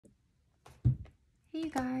Hey you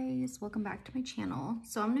guys, welcome back to my channel.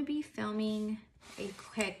 So I'm gonna be filming a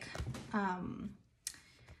quick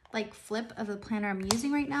like flip of the planner I'm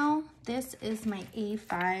using right now. This is my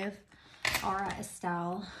A5 Aura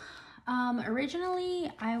Estelle. Originally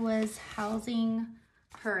I was housing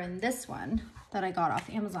her in this one that I got off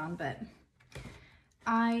Amazon, but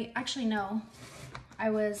I actually no,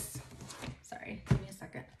 sorry, give me a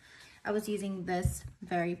second. I was using this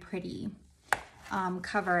very pretty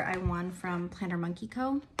cover I won from Planner Monkey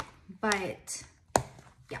Co. But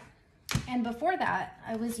yeah, and before that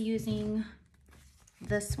I was using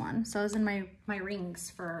this one. So I was in my rings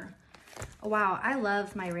for a while. I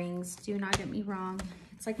love my rings, do not get me wrong.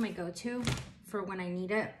 It's like my go-to for when I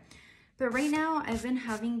need it. But right now I've been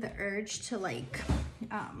having the urge to like,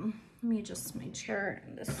 let me adjust my chair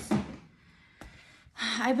and this.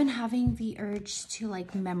 I've been having the urge to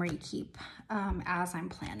like memory keep as I'm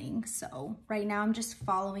planning. So right now I'm just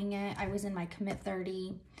following it. I was in my commit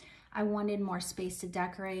 30. I wanted more space to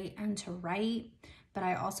decorate and to write, but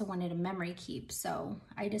I also wanted a memory keep. So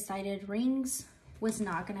I decided rings was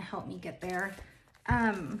not gonna help me get there.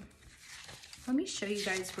 Let me show you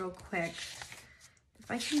guys real quick. If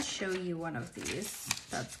I can show you one of these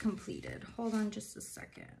that's completed. Hold on just a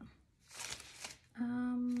second. I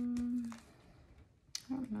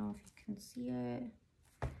don't know if you can see it.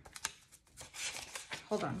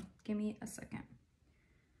 Hold on, give me a second.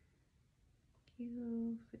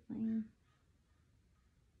 I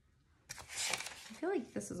feel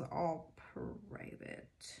like this is all private.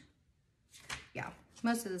 Yeah,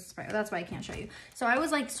 most of this is private. That's why I can't show you. So I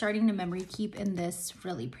was like starting to memory keep in this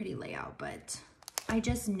really pretty layout, but I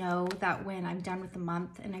just know that when I'm done with the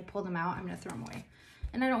month and I pull them out, I'm gonna throw them away.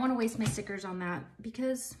 And I don't wanna waste my stickers on that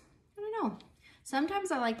because, I don't know.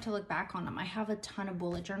 Sometimes I like to look back on them. I have a ton of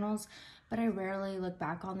bullet journals, but I rarely look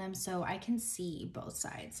back on them so I can see both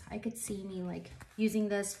sides. I could see me like using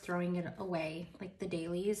this, throwing it away, like the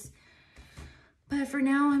dailies. But for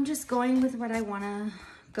now, I'm just going with what I wanna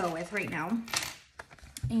go with right now.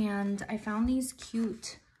 And I found these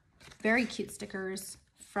cute, very cute stickers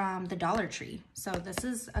from the Dollar Tree. So this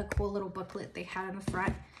is a cool little booklet they had in the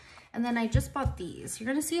front. And then I just bought these. You're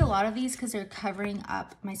gonna see a lot of these because they're covering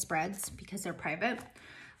up my spreads because they're private.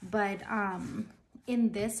 But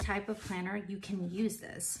in this type of planner, you can use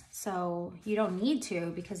this. So you don't need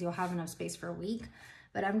to because you'll have enough space for a week.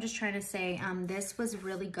 But I'm just trying to say this was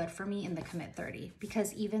really good for me in the commit 30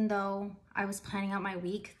 because even though I was planning out my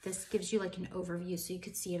week, this gives you like an overview so you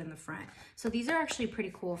could see it in the front. So these are actually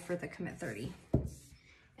pretty cool for the commit 30.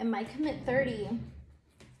 And my commit 30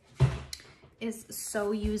 is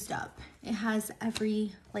so used up. It has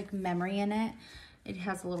every like memory in it. It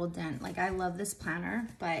has a little dent. Like I love this planner,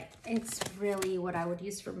 but it's really what I would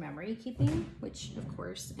use for memory keeping, which of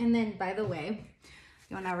course. And then by the way,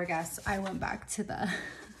 you'll never guess, I went back to the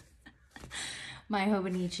my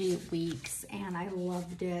Hobonichi weeks and I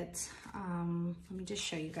loved it. Let me just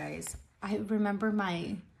show you guys. I remember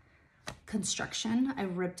my construction. I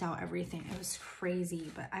ripped out everything. It was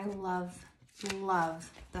crazy, but I love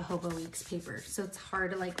the Hobo Weeks paper, so it's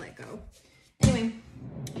hard to like let go. Anyway,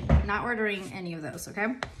 not ordering any of those,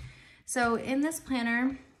 okay? So in this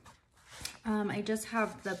planner, I just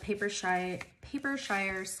have the Paper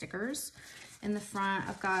Shire stickers in the front.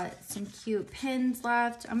 I've got some cute pins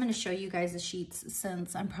left. I'm gonna show you guys the sheets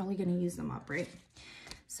since I'm probably gonna use them up, right?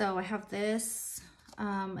 So I have this.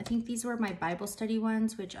 I think these were my Bible study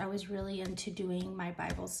ones, which I was really into doing my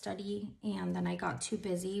Bible study, and then I got too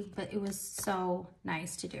busy, but it was so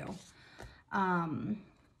nice to do. And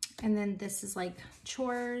then this is like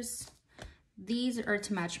chores. These are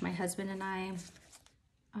to match my husband and I.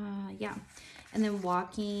 Yeah. And then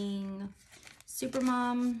walking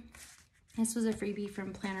Supermom. This was a freebie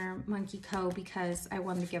from Planner Monkey Co. because I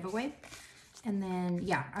won the giveaway. And then,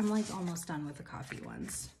 yeah, I'm like almost done with the coffee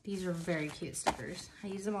ones. These are very cute stickers. I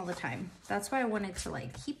use them all the time. That's why I wanted to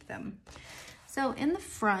like keep them. So in the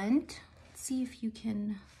front, let's see if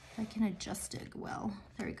I can adjust it well.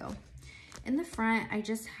 There we go. In the front, I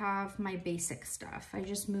just have my basic stuff. I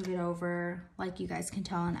just move it over, like you guys can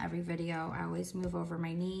tell in every video. I always move over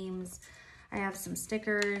my names. I have some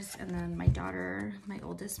stickers, and then my daughter, my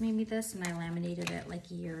oldest, made me this, and I laminated it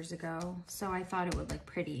like years ago. So I thought it would look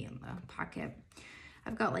pretty in the pocket.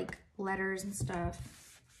 I've got like letters and stuff.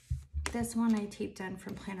 This one I taped in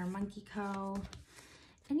from Planner Monkey Co.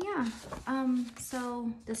 And yeah,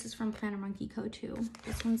 so this is from Planner Monkey Co. too.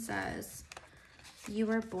 This one says, "You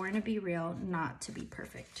were born to be real, not to be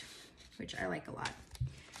perfect," which I like a lot.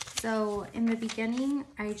 So in the beginning,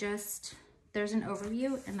 there's an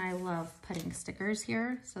overview, and I love putting stickers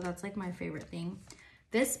here. So that's like my favorite thing.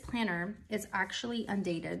 This planner is actually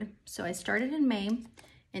undated. So I started in May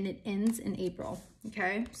and it ends in April,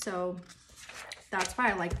 okay? So that's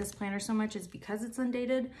why I like this planner so much, is because it's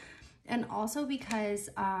undated, and also because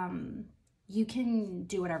you can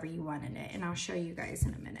do whatever you want in it, and I'll show you guys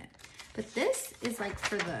in a minute. But this is like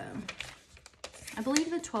for the, I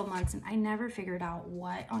believe the 12 months, and I never figured out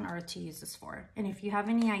what on earth to use this for. And if you have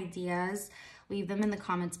any ideas, leave them in the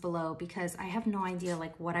comments below, because I have no idea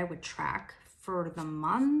like what I would track for the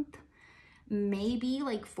month. Maybe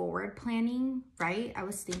like forward planning, right? I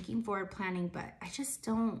was thinking forward planning, but I just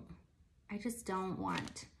don't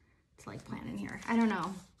want to like plan in here. I don't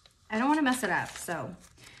know. I don't want to mess it up. So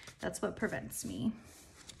that's what prevents me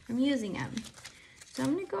from using it. So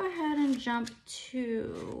I'm going to go ahead and jump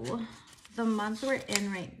to the month we're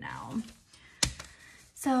in right now.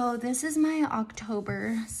 So this is my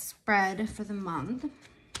October spread for the month.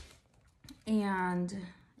 And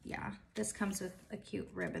yeah, this comes with a cute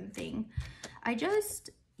ribbon thing. I just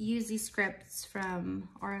used these scripts from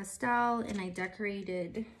Aura Estelle, and I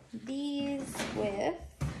decorated these with,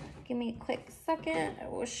 give me a quick second, I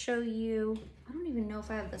will show you. I don't even know if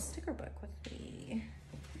I have the sticker book with me.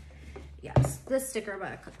 Yes, this sticker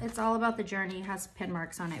book. It's all about the journey. It has pin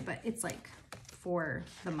marks on it, but it's like for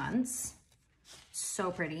the months.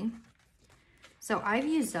 So pretty. So I've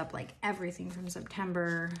used up like everything from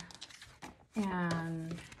September,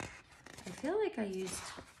 and I feel like I used,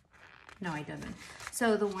 no, I didn't.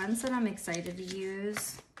 So the ones that I'm excited to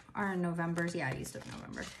use are November's. Yeah, I used up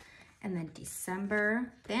November. And then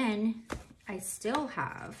December. Then I still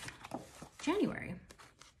have January,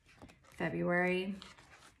 February,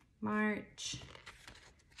 March,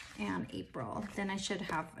 and April. Then I should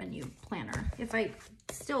have a new planner if I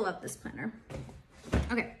still love this planner.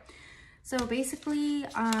 Okay. So basically,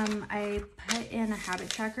 I put in a habit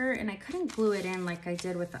tracker, and I couldn't glue it in like I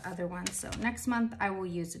did with the other one. So next month I will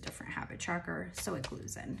use a different habit tracker so it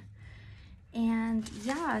glues in. And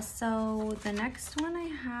yeah, so the next one I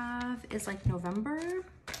have is like November,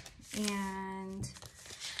 and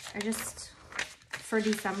I just, for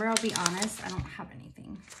December, I'll be honest, I don't have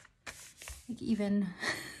anything. Like even,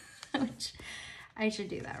 which I should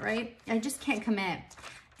do that, right? I just can't commit.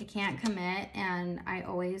 I can't commit, and I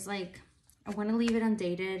always like, I want to leave it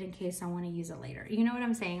undated in case I want to use it later. You know what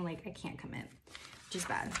I'm saying? Like I can't commit, which is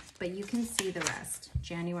bad. But you can see the rest.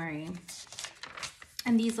 January.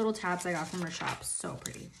 And these little tabs I got from her shop. So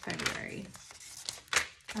pretty. February.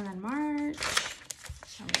 And then March.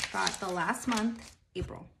 And we've got the last month,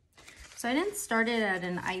 April. So I didn't start it at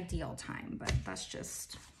an ideal time, but that's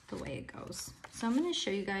just the way it goes. So I'm going to show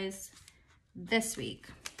you guys this week,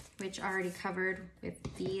 which I already covered with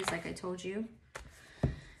these, like I told you.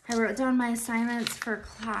 I wrote down my assignments for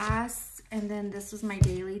class, and then this was my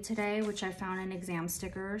daily today, which I found an exam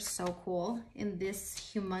sticker. So cool. In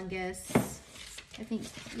this humongous, I think,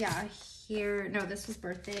 yeah, here, no, this was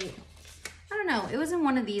birthday. I don't know. It was in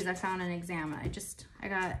one of these I found an exam. I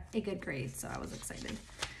got a good grade, so I was excited.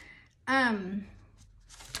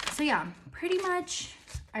 So yeah, pretty much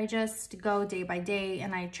I just go day by day,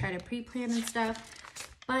 and I try to pre-plan and stuff.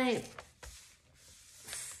 But,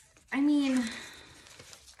 I mean,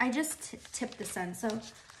 I just tipped this in. So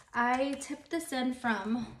I tipped this in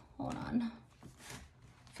from, hold on,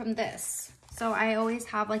 from this. So I always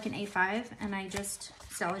have like an A5, and I just,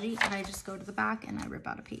 Stella-G, and I just go to the back and I rip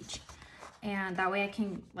out a page. And that way I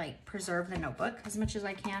can like preserve the notebook as much as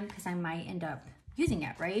I can, because I might end up using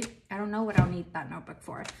it, right? I don't know what I'll need that notebook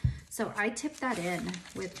for. So I tip that in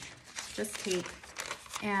with just tape,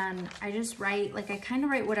 and I just write, like I kind of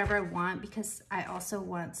write whatever I want, because I also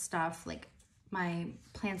want stuff like my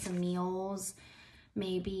plans and meals.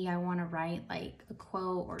 Maybe I want to write like a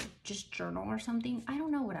quote or just journal or something. I don't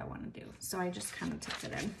know what I want to do. So I just kind of tipped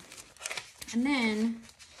it in. And then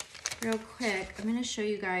real quick, I'm going to show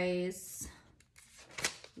you guys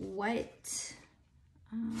what,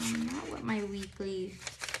 not what my weekly,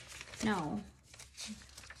 no,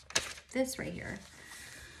 this right here.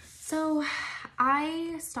 So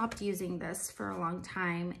I stopped using this for a long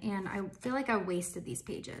time, and I feel like I wasted these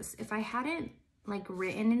pages. If I hadn't like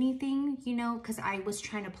written anything, you know, because I was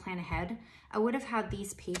trying to plan ahead, I would have had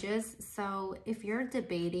these pages. So if you're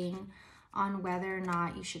debating on whether or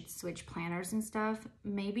not you should switch planners and stuff,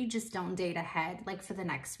 maybe just don't date ahead like for the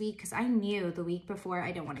next week, because I knew the week before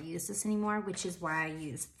I didn't want to use this anymore, which is why I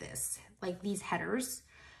used this, like these headers.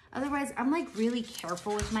 Otherwise, I'm like really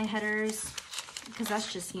careful with my headers, because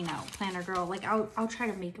that's just, you know, planner girl. Like I'll try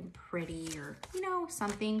to make them pretty, or, you know,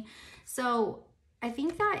 something. So I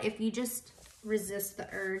think that if you just resist the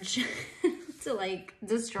urge to like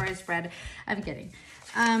destroy a spread, I'm kidding.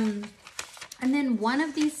 And then one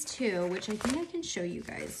of these two, which I think I can show you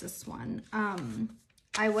guys this one.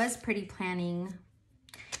 I was pretty planning.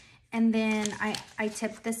 And then I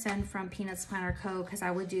tipped this in from Peanuts Planner Co. because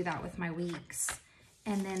I would do that with my weeks.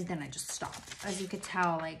 And then I just stopped. As you could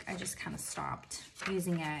tell, like I just kind of stopped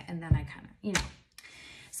using it. And then I kind of, you know.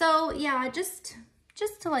 So yeah, just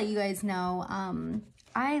to let you guys know,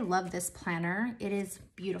 I love this planner. It is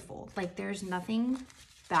beautiful. Like there's nothing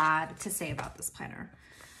bad to say about this planner.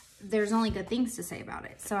 There's only good things to say about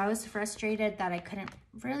it. So I was frustrated that I couldn't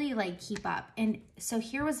really like keep up. And so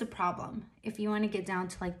here was the problem. If you want to get down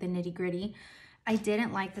to like the nitty gritty, I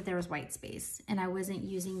didn't like that there was white space and I wasn't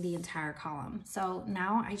using the entire column. So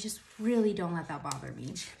now I just really don't let that bother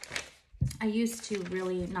me. I used to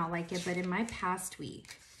really not like it, but in my past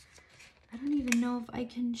week, I don't even know if I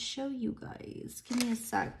can show you guys. Give me a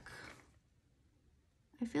sec.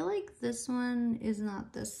 I feel like this one is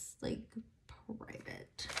not this like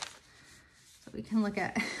private. So we can look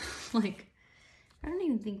at like, I don't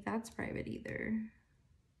even think that's private either.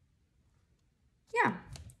 Yeah,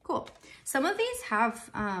 cool. Some of these have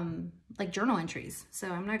like journal entries, so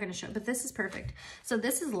I'm not gonna show, but this is perfect. So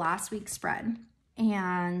this is last week's spread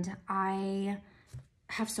and I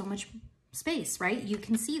have so much space, right? You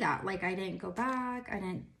can see that. Like I didn't go back, I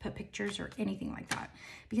didn't put pictures or anything like that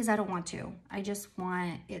because I don't want to. I just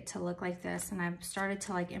want it to look like this, and I've started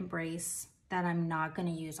to like embrace that I'm not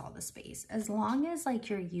going to use all the space. As long as like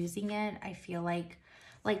you're using it, I feel like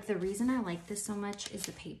the reason I like this so much is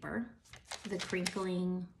the paper, the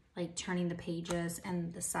crinkling, like turning the pages,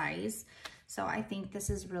 and the size. So I think this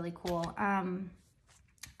is really cool.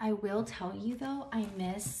 I will tell you though, I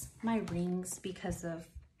miss my rings because of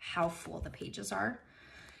how full the pages are.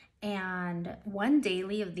 And one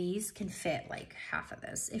daily of these can fit like half of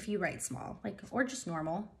this if you write small, like, or just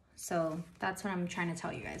normal. So that's what I'm trying to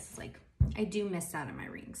tell you guys. It's like, I do miss that in my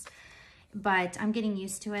rings, but I'm getting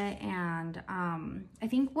used to it. And I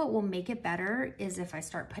think what will make it better is if I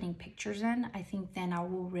start putting pictures in. I think then I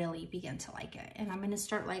will really begin to like it. And I'm going to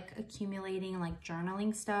start like accumulating like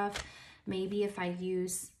journaling stuff. Maybe if I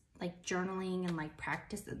use like journaling and like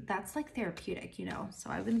practice, that's like therapeutic, you know?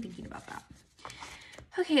 So I've been thinking about that.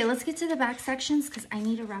 Okay, let's get to the back sections because I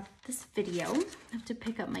need to wrap this video. I have to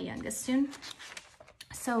pick up my youngest soon.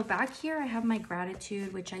 So back here, I have my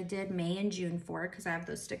gratitude, which I did May and June for because I have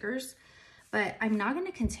those stickers, but I'm not going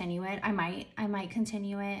to continue it. I might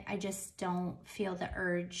continue it. I just don't feel the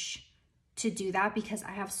urge to do that because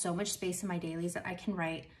I have so much space in my dailies that I can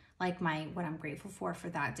write like what I'm grateful for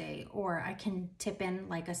that day, or I can tip in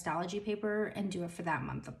like astrology paper and do it for that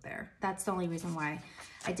month up there. That's the only reason why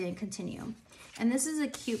I didn't continue. And this is a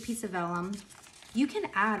cute piece of vellum. You can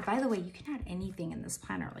add, by the way, you can add anything in this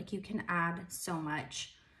planner. Like you can add so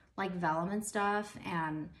much like vellum and stuff,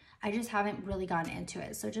 and I just haven't really gotten into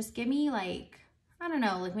it. So just give me like, I don't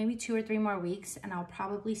know, like maybe 2 or 3 more weeks and I'll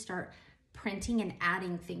probably start printing and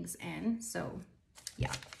adding things in. So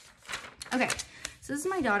yeah. Okay. So this is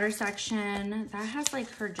my daughter's section. That has like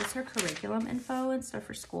just her curriculum info and stuff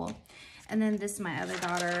for school. And then this is my other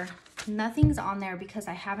daughter. Nothing's on there because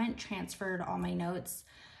I haven't transferred all my notes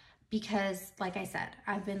because like I said,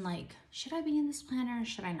 I've been like, should I be in this planner?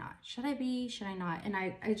 Should I not? Should I be? Should I not? And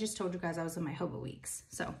I just told you guys I was in my HOBA weeks.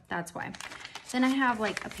 So that's why. Then I have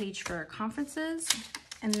like a page for conferences.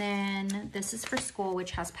 And then this is for school,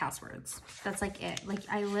 which has passwords. That's like it. Like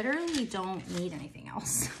I literally don't need anything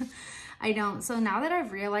else. I don't. So now that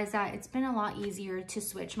I've realized that, it's been a lot easier to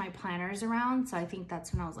switch my planners around. So I think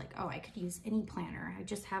that's when I was like, oh, I could use any planner. I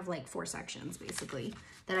just have like 4 sections basically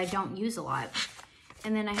that I don't use a lot.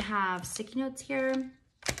 And then I have sticky notes here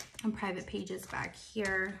and private pages back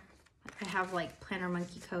here. I have like Planner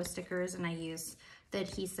Monkey Co. stickers, and I use the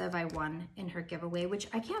adhesive I won in her giveaway, which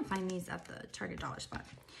I can't find these at the Target dollar spot.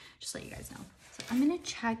 Just let you guys know. So I'm gonna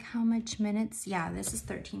check how much minutes. Yeah, this is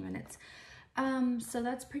 13 minutes. So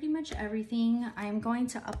that's pretty much everything. I'm going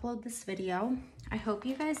to upload this video. I hope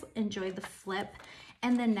you guys enjoyed the flip.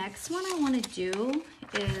 And the next one I want to do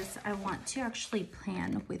is I want to actually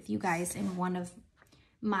plan with you guys in one of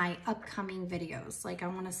my upcoming videos. Like I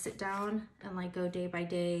want to sit down and like go day by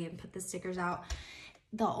day and put the stickers out.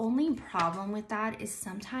 The only problem with that is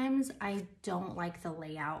sometimes I don't like the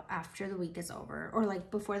layout after the week is over, or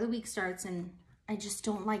like before the week starts, and I just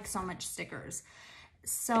don't like so much stickers.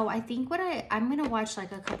 So I think what I'm gonna watch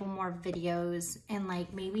like a couple more videos and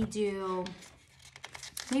like maybe do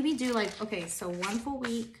like, okay, so 1 full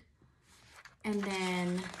week and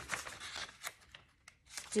then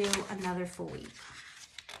do another full week.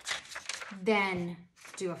 Then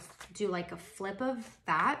do like a flip of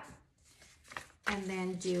that, and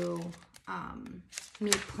then do me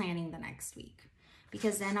planning the next week.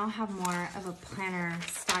 because then I'll have more of a planner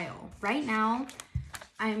style. Right now,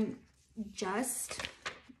 I'm just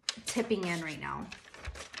tipping in right now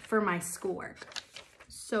for my schoolwork.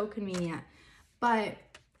 So convenient. But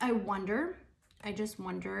I just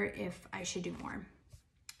wonder if I should do more.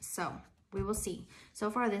 So we will see. So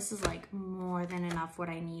far, this is like more than enough what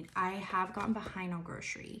I need. I have gotten behind on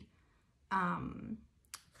grocery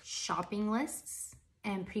shopping lists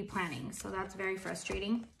and pre-planning. So that's very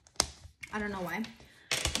frustrating. I don't know why.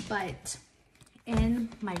 But in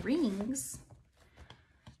my rings,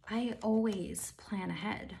 I always plan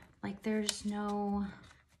ahead. Like there is no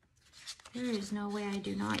way I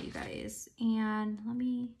do not, you guys. And let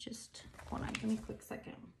me just, hold on, give me a quick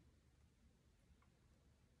second.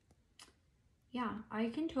 Yeah, I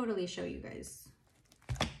can totally show you guys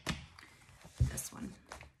this one.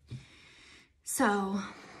 So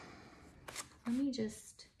let me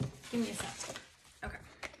just, give me a sec. Okay.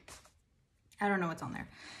 I don't know what's on there.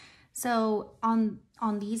 So on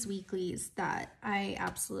these weeklies that I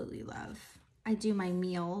absolutely love, I do my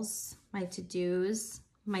meals, my to-dos,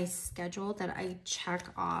 my schedule that I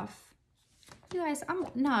check off. You guys,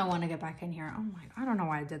 now I want to get back in here. Oh my, I don't know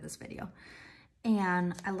why I did this video.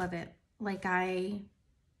 And I love it. Like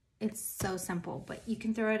it's so simple, but you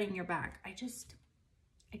can throw it in your bag. I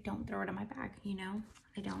don't throw it in my bag, you know?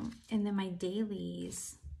 I don't. And then my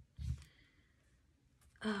dailies.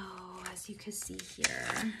 Oh, as you can see here,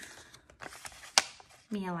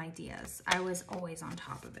 meal ideas. I was always on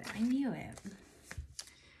top of it. I knew it.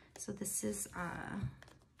 So this is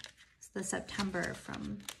the September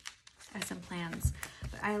from SM Plans.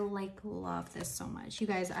 But I love this so much. You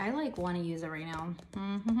guys, I want to use it right now.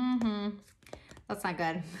 That's not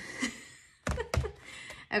good.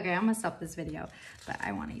 Okay, I'm gonna stop this video, but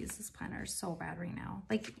I want to use this planner so bad right now.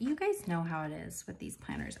 Like, you guys know how it is with these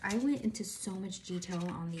planners. I went into so much detail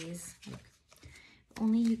on these, like,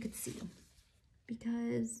 only you could see,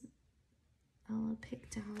 because Ella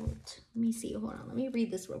picked out, let me see, hold on, let me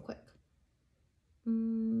read this real quick.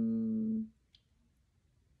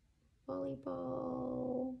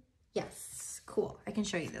 Volleyball. Yes, cool. I can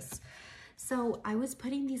show you this. So I was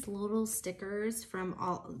putting these little stickers from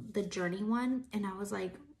the Journey one, and I was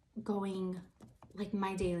like going, like,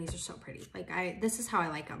 my dailies are so pretty. Like this is how I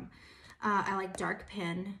like them. I like dark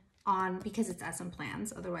pen on because it's SM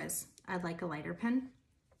Plans. Otherwise, I'd like a lighter pen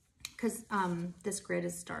because this grid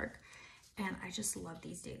is dark. And I just love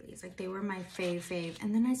these dailies. Like, they were my fave.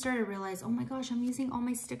 And then I started to realize, oh my gosh, I'm using all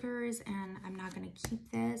my stickers and I'm not going to keep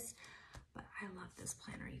this. But I love this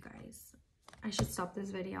planner, you guys. I should stop this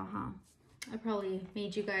video, huh? I probably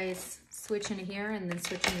made you guys switch into here and then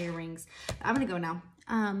switch into your rings. I'm going to go now.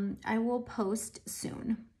 I will post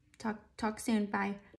soon. Talk soon. Bye.